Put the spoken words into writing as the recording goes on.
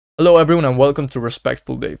Hello everyone and welcome to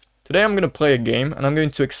Respectful Dave. Today I'm going to play a game and I'm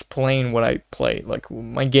going to explain what I play, like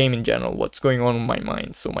my game in general, what's going on in my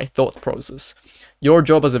mind, so my thought process. Your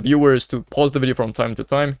job as a viewer is to pause the video from time to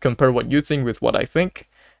time, compare what you think with what I think,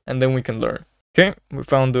 and then we can learn. Okay, we're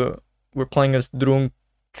playing as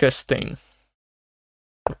Drunkenstein.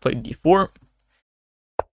 We'll play d4. We're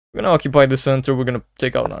going to occupy the center, we're going to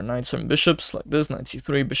take out our knights and bishops like this, knight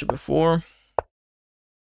c3, bishop f4.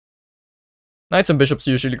 Knights and bishops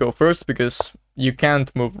usually go first because you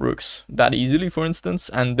can't move rooks that easily, for instance.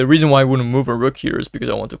 And the reason why I wouldn't move a rook here is because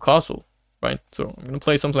I want to castle, right? So I'm going to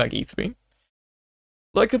play something like e3.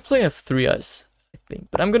 Well, I could play f3 as, I think,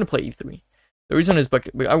 but I'm going to play e3. The reason is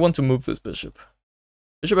I want to move this bishop.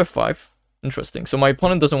 Bishop f5, interesting. So my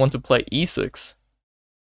opponent doesn't want to play e6.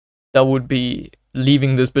 That would be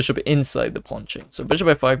leaving this bishop inside the pawn chain. So bishop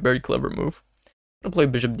f5, very clever move. I'm going to play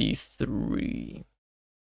bishop d3.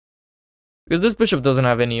 Because this bishop doesn't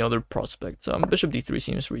have any other prospect, so bishop d3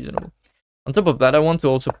 seems reasonable. On top of that, I want to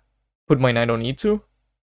also put my knight on e2,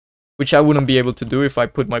 which I wouldn't be able to do if I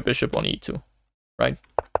put my bishop on e2, right?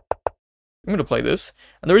 I'm going to play this,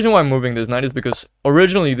 and the reason why I'm moving this knight is because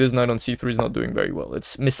originally this knight on c3 is not doing very well.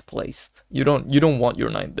 It's misplaced. You don't want your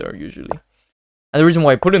knight there usually. And the reason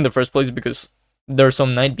why I put it in the first place is because there are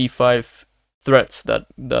some knight b5 threats that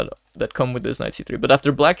come with this knight c3. But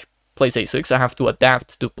after black plays a6, I have to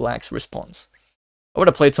adapt to black's response. I would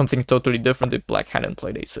have played something totally different if black hadn't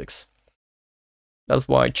played a6. That's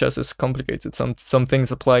why chess is complicated. Some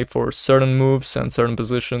things apply for certain moves and certain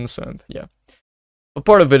positions, and yeah. But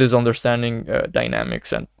part of it is understanding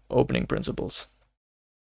dynamics and opening principles.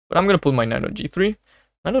 But I'm going to put my knight on g3.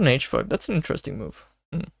 Knight on h5, that's an interesting move.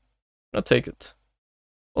 I'll take it.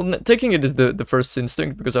 Well, taking it is the first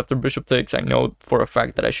instinct, because after bishop takes, I know for a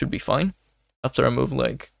fact that I should be fine. After I move,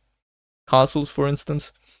 like, castles, for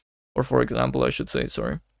instance, or for example, I should say,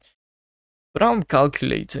 sorry. But I'm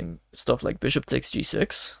calculating stuff like bishop takes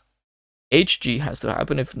g6, hg has to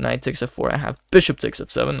happen. If knight takes f4, I have bishop takes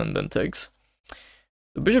f7 and then takes.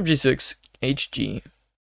 So bishop g6, hg,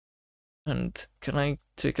 and can I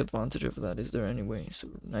take advantage of that? Is there any way? So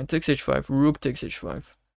knight takes h5, rook takes h5.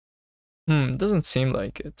 Doesn't seem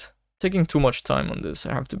like it. Taking too much time on this.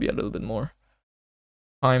 I have to be a little bit more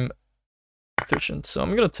time efficient. So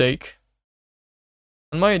I'm gonna take.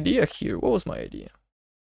 And my idea here, what was my idea?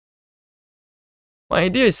 My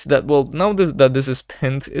idea is that, well, now that this is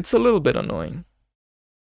pinned, it's a little bit annoying.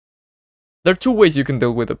 There are two ways you can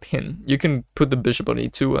deal with a pin. You can put the bishop on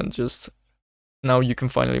e2 and just, now you can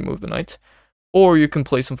finally move the knight. Or you can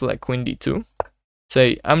play something like queen d2.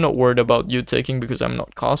 Say, I'm not worried about you taking because I'm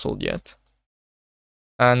not castled yet.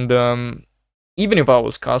 And even if I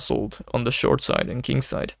was castled on the short side and king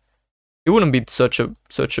side, it wouldn't be such a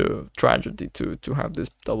tragedy to have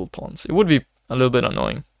this double pawns. It would be a little bit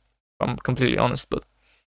annoying, if I'm completely honest, but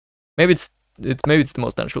maybe it's the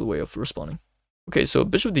most natural way of responding. Okay, so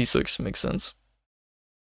bishop d6 makes sense.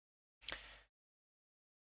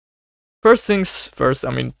 First things first,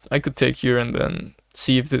 I mean, I could take here and then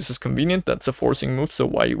see if this is convenient. That's a forcing move, so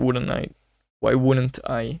why wouldn't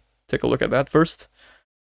I take a look at that first?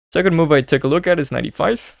 Second move I take a look at is knight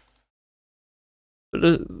e5.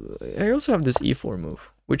 But I also have this e4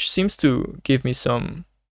 move, which seems to give me some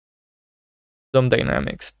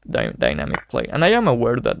dynamic play, and I am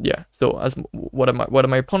aware that, yeah. So as what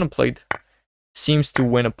my opponent played seems to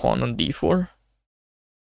win a pawn on d4,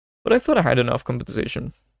 but I thought I had enough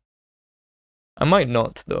compensation. I might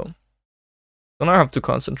not though. So now I have to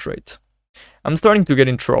concentrate. I'm starting to get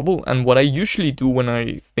in trouble, and what I usually do when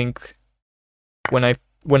I think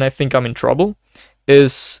I'm in trouble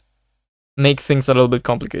is make things a little bit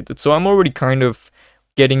complicated. So I'm already kind of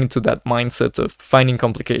getting into that mindset of finding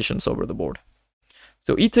complications over the board.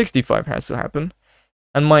 So e takes d5 has to happen.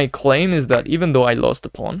 And my claim is that even though I lost the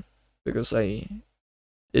pawn, because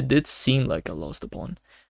it did seem like I lost the pawn,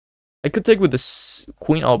 I could take with this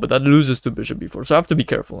queen, but that loses to bishop b4, so I have to be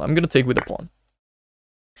careful. I'm going to take with the pawn.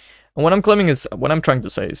 And what I'm trying to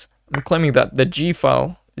say is, I'm claiming that the g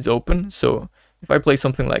file is open, so if I play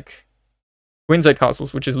something like queenside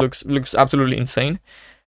castles, which looks absolutely insane,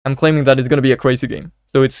 I'm claiming that it's going to be a crazy game.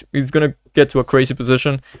 So it's going to get to a crazy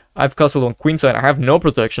position. I've castled on queenside. I have no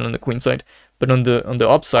protection on the queenside, but on the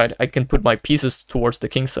upside, I can put my pieces towards the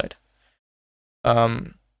kingside.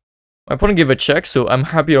 My opponent gave a check, so I'm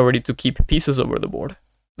happy already to keep pieces over the board.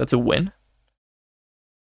 That's a win.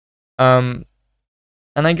 And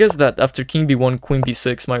I guess that after king b1, queen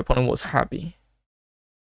b6, my opponent was happy.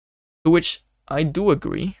 To which I do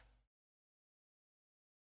agree.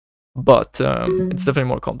 But it's definitely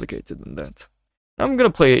more complicated than that. I'm gonna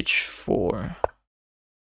play h4.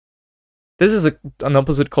 This is an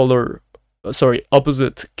opposite color, sorry,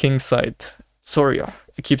 opposite king side. Sorry, I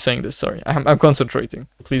keep saying this, sorry. I'm concentrating.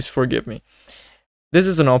 Please forgive me. This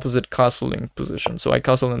is an opposite castling position. So I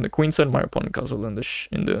castle in the queen side, my opponent castle in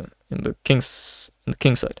the king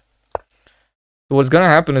side. So what's gonna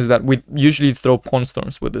happen is that we usually throw pawn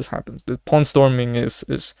storms when this happens. The pawn storming is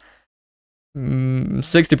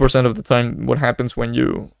 60% of the time what happens when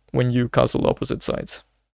you castle opposite sides,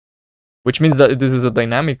 which means that this is a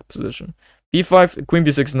dynamic position. b5, queen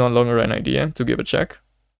b6 is no longer an idea to give a check,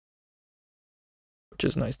 which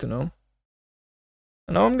is nice to know.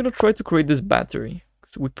 And now I'm gonna try to create this battery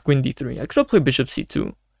with queen d3. I could have played bishop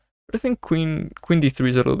c2, but I think queen d3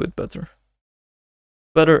 is a little bit better.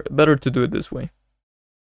 Better to do it this way.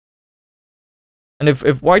 And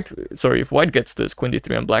if white gets this queen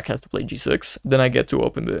d3 and black has to play g6, then I get to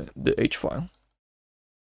open the h file,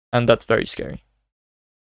 and that's very scary.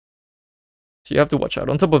 So you have to watch out.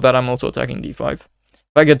 On top of that, I'm also attacking d5. If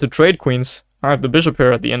I get to trade queens, I have the bishop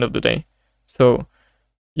here at the end of the day. So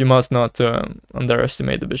you must not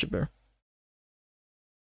underestimate the bishop here.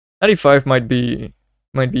 Knight e5 might be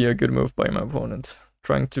a good move by my opponent,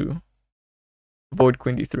 trying to avoid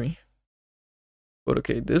queen d3. But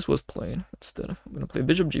okay, this was played instead. I'm gonna play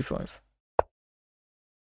bishop g5.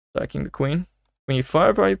 Attacking the queen. Queen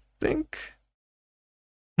e5, I think.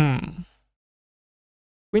 Queen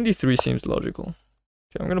d3 seems logical.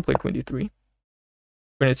 Okay, I'm gonna play queen d3.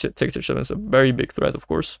 Queen takes h7 is a very big threat, of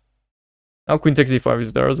course. Now queen takes d5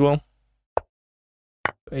 is there as well.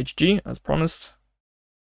 hg, as promised.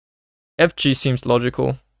 fg seems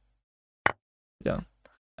logical. Yeah.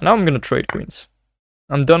 And now I'm gonna trade queens.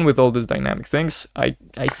 I'm done with all these dynamic things. I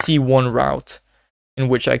see one route in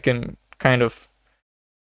which I can kind of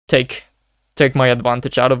take my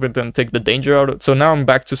advantage out of it and take the danger out of it. So now I'm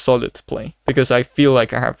back to solid play, because I feel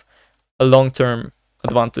like I have a long-term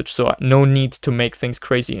advantage, so no need to make things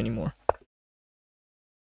crazy anymore.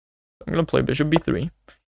 I'm gonna play bishop b3.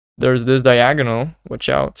 There's this diagonal, watch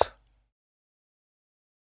out.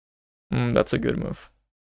 That's a good move.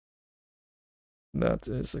 That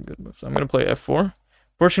is a good move. So I'm gonna play f4.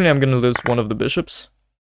 Fortunately, I'm gonna lose one of the bishops.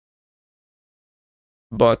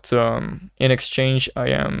 But in exchange, I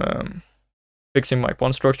am fixing my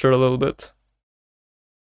pawn structure a little bit.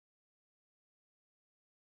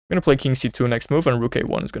 I'm gonna play king c2 next move, and rook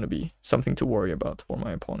a1 is gonna be something to worry about for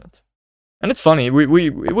my opponent. And it's funny,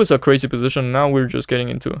 it was a crazy position. Now we're just getting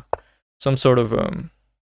into some sort of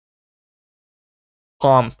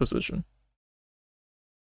calm position.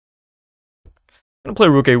 I'm gonna play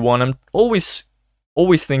rook a1. I'm always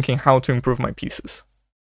thinking how to improve my pieces.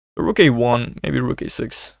 So rook a1, maybe rook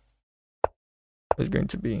a6 is going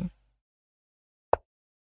to be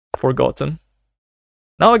forgotten.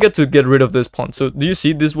 Now I get to get rid of this pawn. So do you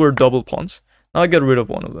see, these were double pawns. Now I get rid of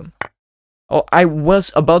one of them. Oh, I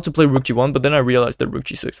was about to play rook g1, but then I realized that rook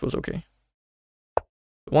g6 was okay.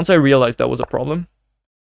 Once I realized that was a problem,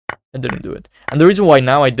 I didn't do it. And the reason why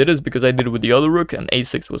now I did it is because I did it with the other rook, and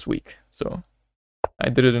a6 was weak. So I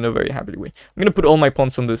did it in a very happy way. I'm gonna put all my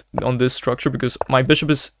pawns on this structure because my bishop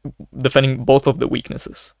is defending both of the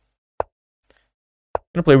weaknesses. I'm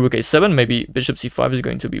gonna play rook a7. Maybe bishop c5 is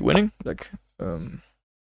going to be winning. Like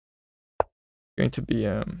going to be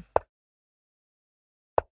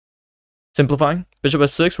simplifying. Bishop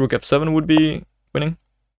f6, rook f7 would be winning.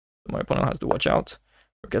 My opponent has to watch out.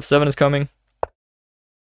 Rook f7 is coming.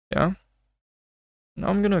 Yeah. Now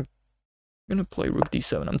I'm gonna play rook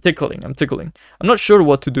d7. I'm tickling. I'm not sure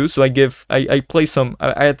what to do, so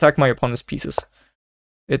I attack my opponent's pieces.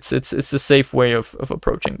 It's a safe way of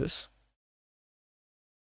approaching this.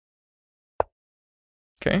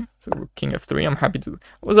 Okay, so rook king f3. I'm happy to.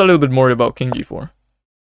 I was a little bit more about king g4.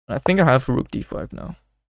 And I think I have rook d5 now.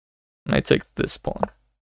 And I take this pawn.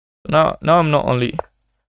 So now I'm not only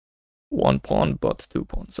one pawn, but two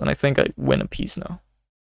pawns. And I think I win a piece now.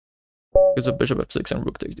 Because of bishop f6 and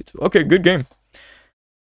rook takes d2. Okay, good game.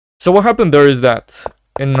 So what happened there is that,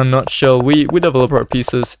 in a nutshell, we developed our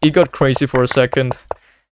pieces. It got crazy for a second.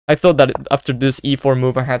 I thought that after this e4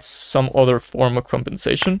 move, I had some other form of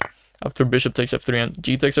compensation. After bishop takes f3 and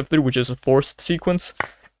g takes f3, which is a forced sequence.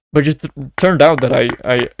 But it turned out that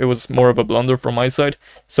it was more of a blunder from my side.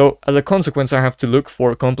 So as a consequence, I have to look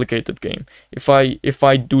for a complicated game. If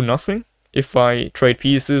I do nothing, if I trade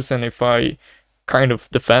pieces, and if I kind of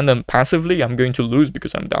defend them passively, I'm going to lose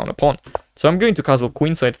because I'm down a pawn. So I'm going to castle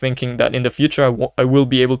queenside, thinking that in the future I will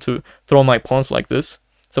be able to throw my pawns like this.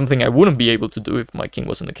 Something I wouldn't be able to do if my king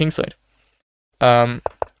was on the king side.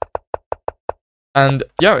 And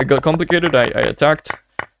yeah, it got complicated. I attacked.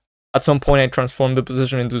 At some point, I transformed the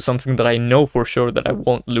position into something that I know for sure that I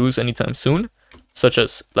won't lose anytime soon. such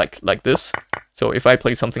as like this. So if I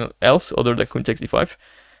play something else other than queen takes d5,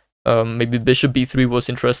 maybe bishop b3 was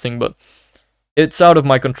interesting, but it's out of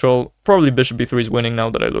my control. Probably bishop b3 is winning now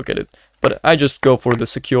that I look at it, but I just go for the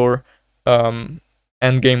secure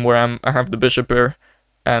endgame where I have the bishop here,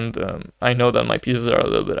 and I know that my pieces are a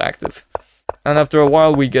little bit active. And after a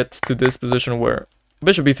while we get to this position where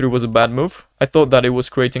bishop b3 was a bad move. I thought that it was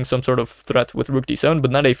creating some sort of threat with rook d7,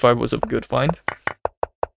 but knight a5 was a good find.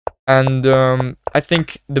 And I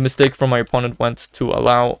think the mistake from my opponent went to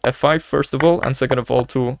allow f5 first of all, and second of all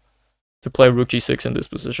to play rook g6 in this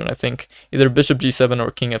position. I think either bishop g7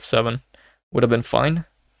 or king f7 would have been fine.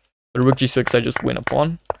 But rook g6 I just win a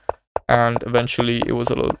pawn, and eventually it was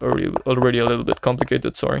already a little bit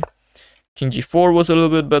complicated, sorry. King g4 was a little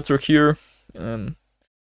bit better here.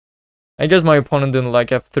 I guess my opponent didn't like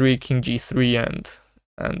f3, king g3,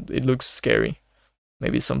 and it looks scary.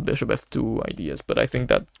 Maybe some bishop f2 ideas, but I think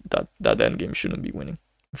that endgame shouldn't be winning.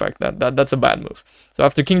 In fact, that's a bad move. So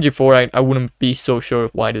after king g4, I wouldn't be so sure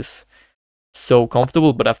why this is so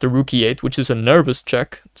comfortable. But after rook e8, which is a nervous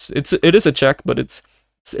check, it is a check, but it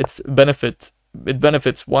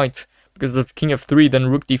benefits white because of king f3. Then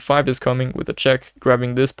rook d5 is coming with a check,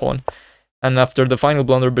 grabbing this pawn, and after the final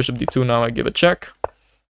blunder, bishop d2. Now I give a check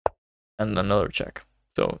and another check.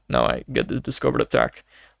 So now I get this discovered attack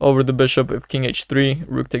over the bishop. If king h3,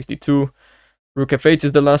 rook takes d2, rook f8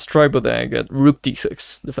 is the last try, but then I get rook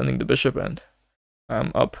d6, defending the bishop, and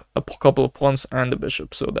I'm up a couple of pawns and the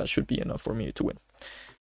bishop, so that should be enough for me to win.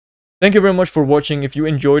 Thank you very much for watching. If you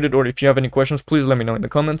enjoyed it or if you have any questions, please let me know in the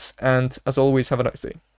comments, and as always, have a nice day.